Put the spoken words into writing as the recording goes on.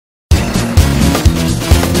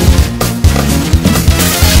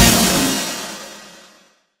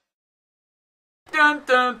Dun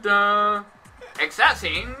dun dun.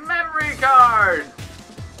 Accessing memory card.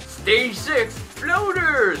 Stage 6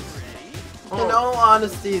 floaters. In all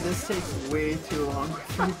honesty, this takes way too long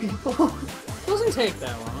for 3 people. It doesn't take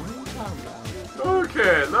that long. What are you talking about?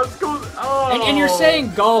 Okay, let's go. Oh. And you're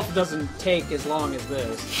saying golf doesn't take as long as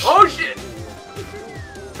this. Oh shit!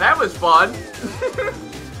 That was fun.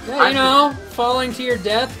 Yeah, you know, falling to your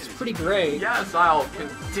death is pretty great. Yes, I'll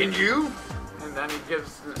continue. And then he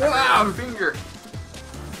gives a finger.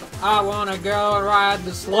 I wanna go ride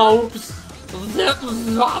the slopes.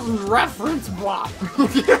 Reference block.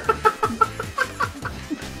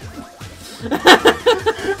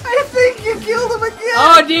 I think you killed him again!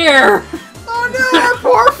 Oh dear! Oh no, our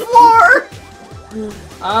poor floor!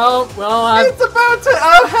 Oh, well, It's about to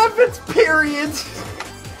have its period!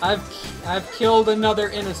 I've killed another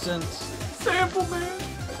innocent. Sampleman!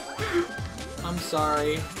 I'm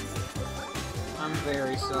sorry. I'm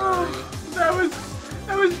very sorry.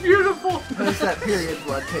 That was beautiful! How's that period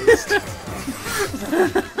blood taste?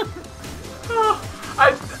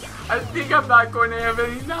 I think I'm not going to have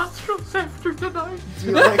any nostrils after tonight. Do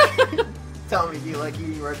you like... Tell me, do you like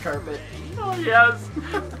eating red carpet? Oh yes!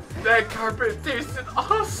 That carpet tasted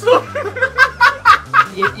awesome!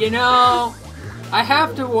 You know, I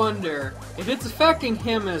have to wonder, if it's affecting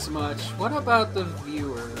him as much, what about the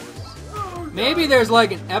viewers? Oh, Maybe there's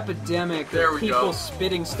like an epidemic There of we people go.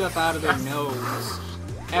 spitting stuff out of their nose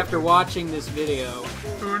after watching this video.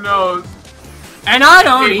 Who knows? And I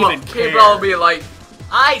don't even care. People will be like,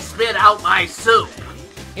 I spit out my soup.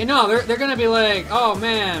 You know, they're gonna be like, oh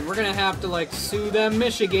man, we're gonna have to like sue them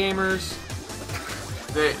Michigamers.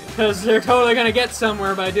 Because they're totally gonna get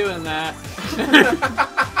somewhere by doing that.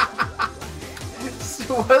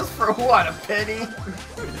 Sue us for what, a penny?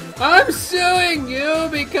 I'm suing you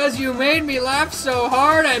because you made me laugh so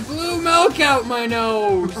hard I blew milk out my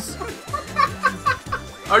nose.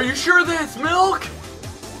 Are you sure that it's milk?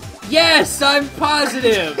 Yes, I'm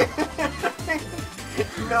positive.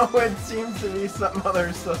 No, it seems to be some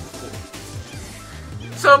other substance.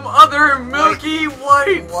 Some other milky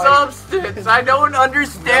white substance. I don't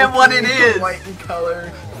understand what it is. White in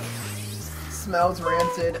color. Smells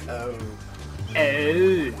rancid. Oh.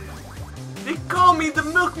 They call me the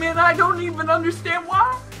milkman. I don't even understand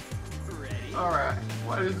why. Alright,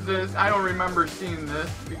 what is this? I don't remember seeing this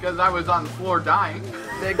because I was on the floor dying.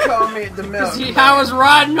 They call me the milk. See, I was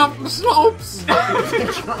riding up the slopes.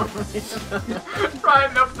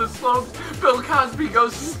 Riding up the slopes. Bill Cosby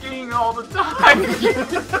goes skiing all the time.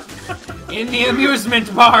 In the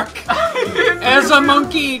amusement park. As a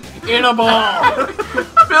monkey in a ball.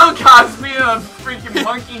 Bill Cosby in a freaking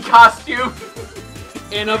monkey costume.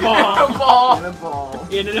 In a ball. In a ball. In a ball.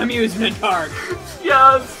 In an amusement park.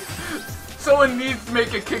 Yes. Someone needs to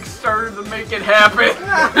make a Kickstarter to make it happen.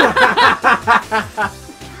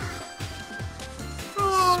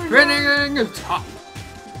 Spinning top.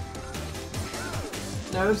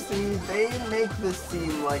 No, see, they make this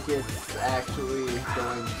seem like it's actually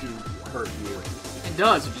going to hurt you. It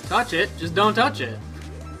does. If you touch it, just don't touch it.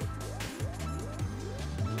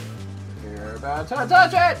 You're about to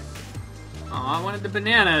touch it! Oh, I wanted the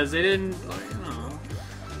bananas. They didn't. You know.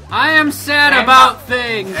 I am sad about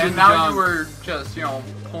things. And now you were just, you know,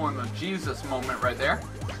 pulling the Jesus moment right there.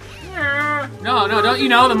 No, don't you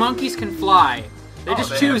know the monkeys can fly? They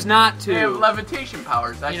just choose not to. They have levitation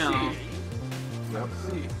powers. I see. Yep.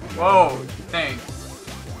 Whoa, thanks.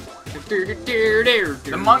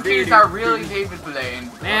 The monkeys are really David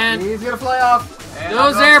Blaine. Man, he's gonna fly off. And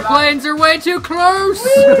those airplanes are way too close.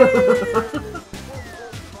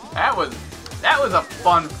 That was a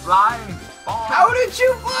fun flying ball. How did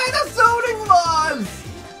you fly the zoning laws?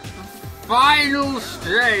 Final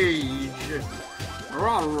stage.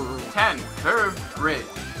 10 curved bridge.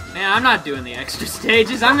 Man, I'm not doing the extra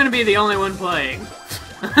stages. I'm gonna be the only one playing.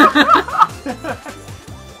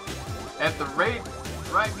 At the rate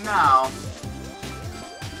right now.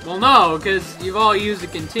 Well, no, because you've all used a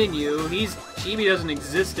continue. Chibi doesn't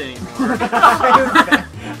exist anymore.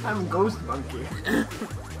 I'm Ghost Monkey.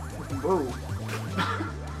 Boo.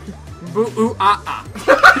 Boo ooh ah ah.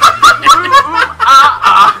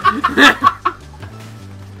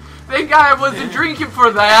 Thank God I wasn't drinking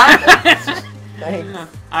for that. Thanks.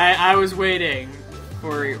 I was waiting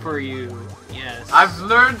for you. Yes. I've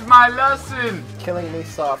learned my lesson. Killing me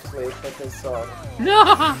softly with his song.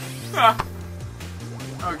 No.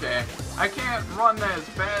 Okay, I can't run that as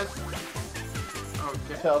fast.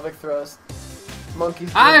 Okay. Pelvic thrust.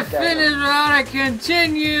 Monkeys. I finished on a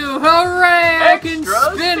continue. Hooray! I can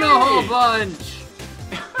Extra spin a whole speed. bunch.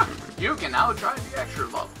 You can now try the extra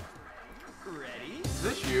level. Ready? Is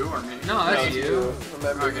this you or me? No, that's you.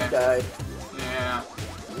 Remember Okay. you died. Yeah. Yeah.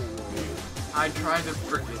 I try to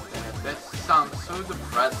forget that. That sounds so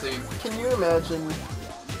depressing. Can you imagine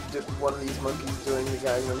one of these monkeys doing the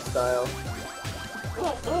Gangnam Style?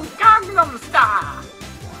 Oh, Gangnam Style!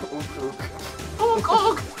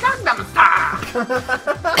 Oh, Gangnam Style!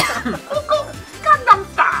 Oh, Gangnam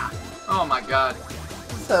Style! Oh my god.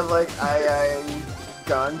 Just have like I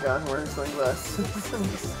Gone wearing sunglasses and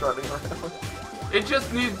strutting around. It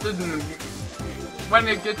just needs to... When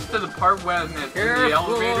it gets to the part when it's in the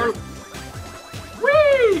elevator...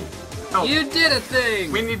 Whee! Oh, you did a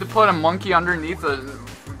thing! We need to put a monkey underneath a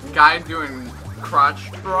guy doing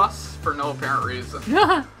crotch thrusts for no apparent reason.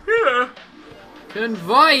 Yeah.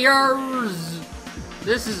 Conveyors!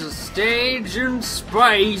 This is a stage in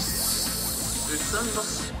space. It's in the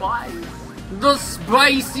spice. The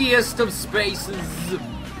spiciest of spaces.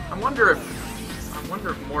 I wonder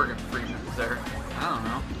if Morgan Freeman's there. I don't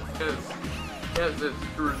know. Because it's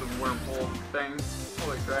through the wormhole thing.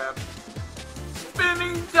 Holy crap.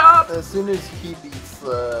 Spinning top! As soon as he beats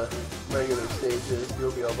the regular stages,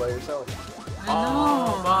 you'll be all by yourself. I know.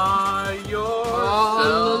 All by yourself. All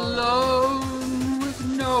alone with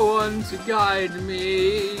no one to guide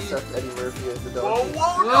me. Except Eddie Murphy as the donkey.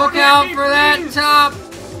 Whoa, Look out for that top!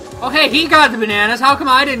 Oh hey, he got the bananas. How come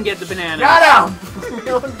I didn't get the bananas? Got him!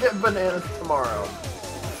 You'll get bananas tomorrow.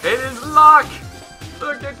 It is luck!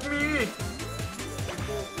 Look at me!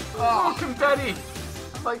 Oh, confetti!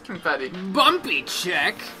 I like confetti. Bumpy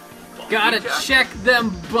check. Bumpy Gotta check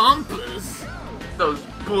them bumpers. Those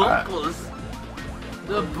bumpers.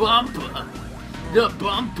 The bumper. The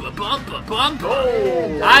bumper.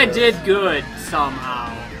 Oh. I did good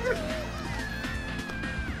somehow.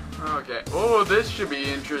 Okay. Oh, this should be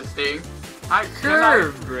interesting.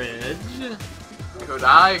 Curve bridge. Could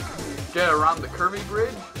I get around the curvy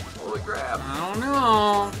bridge? Holy crap. I don't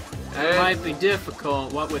know. That Hey. might be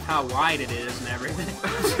difficult, what with how wide it is and everything.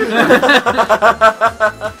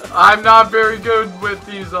 I'm not very good with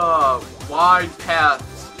these wide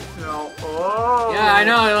paths. You know. Oh. Yeah, I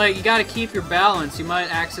know. Like you gotta keep your balance. You might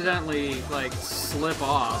accidentally like slip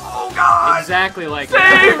off. Oh God! Exactly like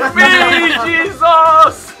Save that. me,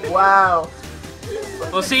 Jesus! Wow.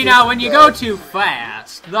 Well, see now when you go too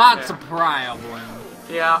fast, that's a problem.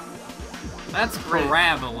 Yeah. That's I'm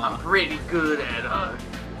parabola. pretty good at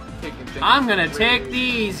taking things. I'm gonna take the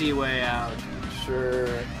easy way out.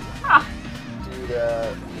 Sure. Ah, Do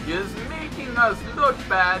that. Just making us look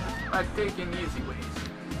bad by taking easy ways.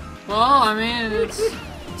 Well, I mean it's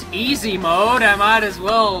easy mode. I might as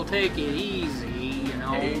well take it easy, you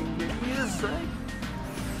know. Take it easy.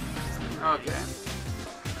 Okay.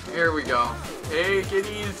 Here we go. Take it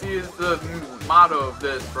easy is the motto of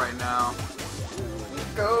this right now.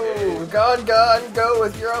 Go! Gone, go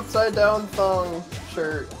with your upside down thong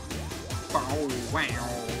shirt.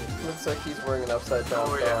 Looks like he's wearing an upside down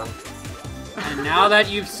thong. And now that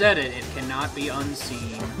you've said it, it cannot be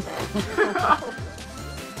unseen.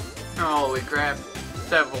 Holy crap.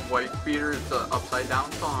 Several white beaters, it's an upside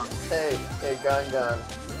down song. Hey, gone. Yeah.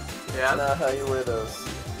 That's not how you wear those.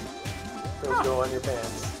 Those go on your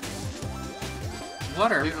pants.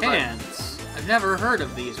 What are These are pants? I've never heard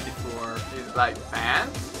of these before. He's like,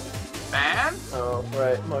 pants? Pants? Oh,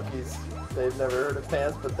 right, monkeys. They've never heard of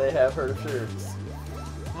pants, but they have heard of shirts.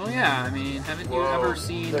 Well, yeah, I mean, haven't you Whoa. ever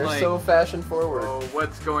seen, They're like... so fashion forward. Oh,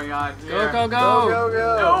 what's going on here? Go! Go!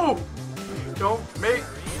 No! Don't make...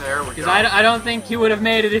 There we Because go. I don't think you would have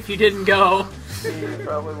made it if you didn't go. You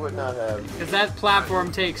probably would not have. Because that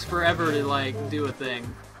platform takes forever to, like, do a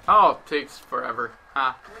thing. Oh, it takes forever.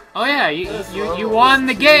 Huh. Oh yeah, you won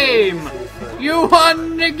the game! You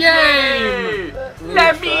won the game! Hey!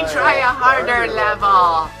 Let me try a harder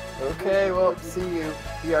level! Okay, well, see you.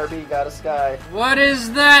 BRB got a sky. What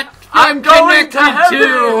is that I'm going to connected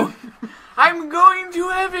heaven! I'm going to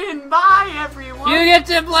heaven! Bye, everyone! You get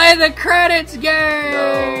to play the credits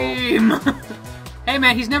game! No. Hey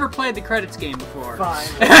man, he's never played the credits game before. Fine.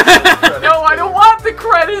 No, I don't want the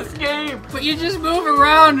credits game! But you just move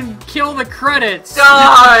around and kill the credits.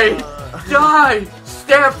 Die! Die!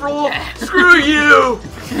 Staff roll! Screw you!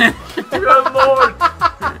 Good lord!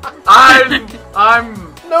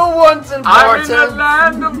 I'm... No one's important. I'm in the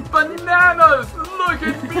land of bananas! Look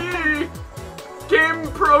at me! Game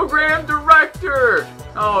program director!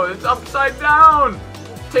 Oh, it's upside down!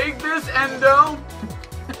 Take this, Endo!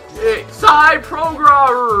 Psy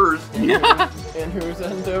programmers! And who's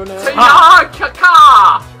Endo now? Taya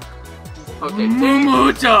Kaka! Okay,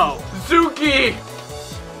 Mumuto! Zuki!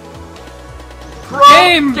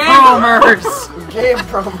 Game Promers! Game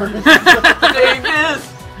promers. Take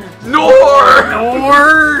this! Nor!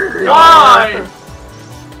 Why?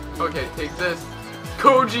 Okay, take this.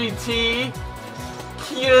 Koji T.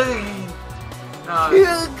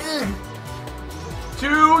 To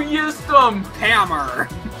Yistum. Hammer.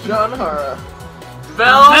 John Hara.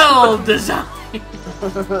 Bell design.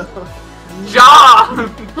 Ja.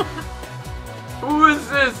 Who is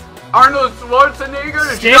this? Arnold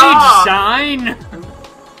Schwarzenegger? Stage Ja. sign.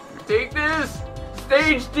 Take this.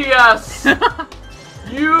 Stage DS.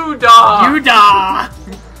 Yuda. Yuda.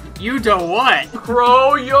 Yuda what?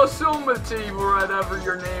 Crow Yosemite, whatever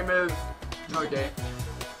your name is. Okay.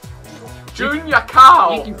 Junya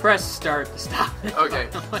Cow. You can press start to stop it. Okay.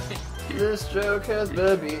 This joke has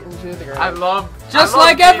been beaten to the ground. I love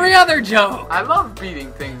like beating, every other joke. I love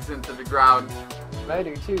beating things into the ground. I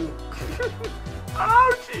do too.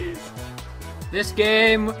 Oh jeez. This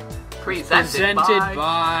game presented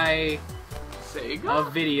by Sega? a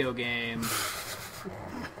video game.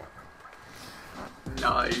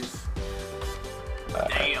 Nice.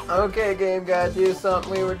 Damn. Okay, game guy, do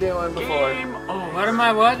something we were doing before. Game over. What am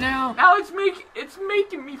I what now? Now it's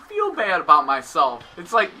making me feel bad about myself.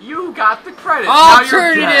 It's like you got the credit. Now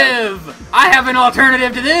you're dead. Alternative! I have an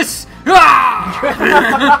alternative to this! Ah!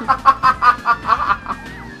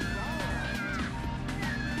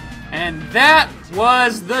 And that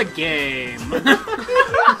was the game.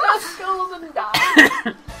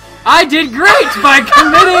 I did great by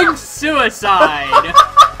committing suicide.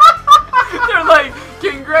 They're like,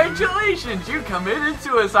 congratulations, you committed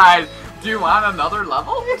suicide. Do you want another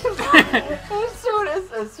level? as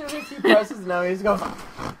soon as he presses no, he's going.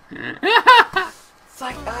 It's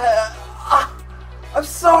like, I'm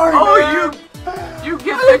sorry, man. You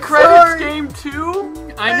get the credits game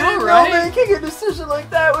too? I know, know, right? making a decision like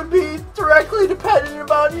that would be directly dependent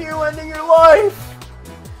upon you ending your life.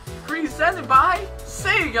 Presented by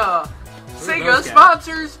Sega. Sega those guys?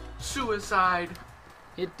 sponsors suicide.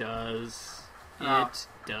 It does. Oh. It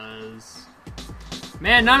does.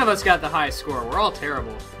 Man, none of us got the high score. We're all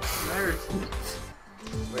terrible.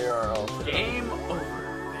 We are all Game over.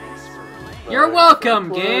 You're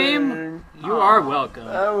welcome, game. You are welcome.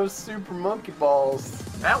 That was Super Monkey Balls.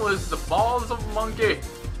 That was the balls of monkey.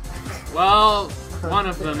 Well, one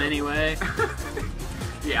of them anyway.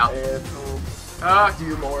 Yeah. And we'll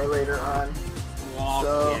do more later on.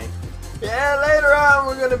 Okay. Yeah, later on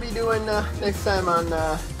we're gonna be doing next time on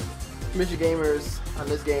Michigamers on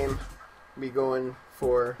this game. Be going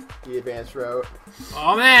for the advanced route.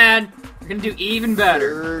 Oh man, we're gonna do even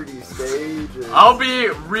better. 30 stages. I'll be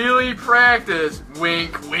really practiced.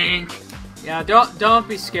 Wink, wink. Yeah, don't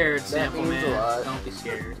be scared, That Sample means a Man. lot. Don't be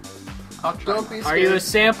scared. I'll try. Don't be scared. Are you a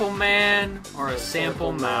sample man or a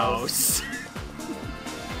sample mouse?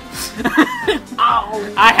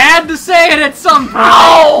 Ow! I had to say it at some point.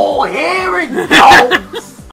 Oh, here it goes!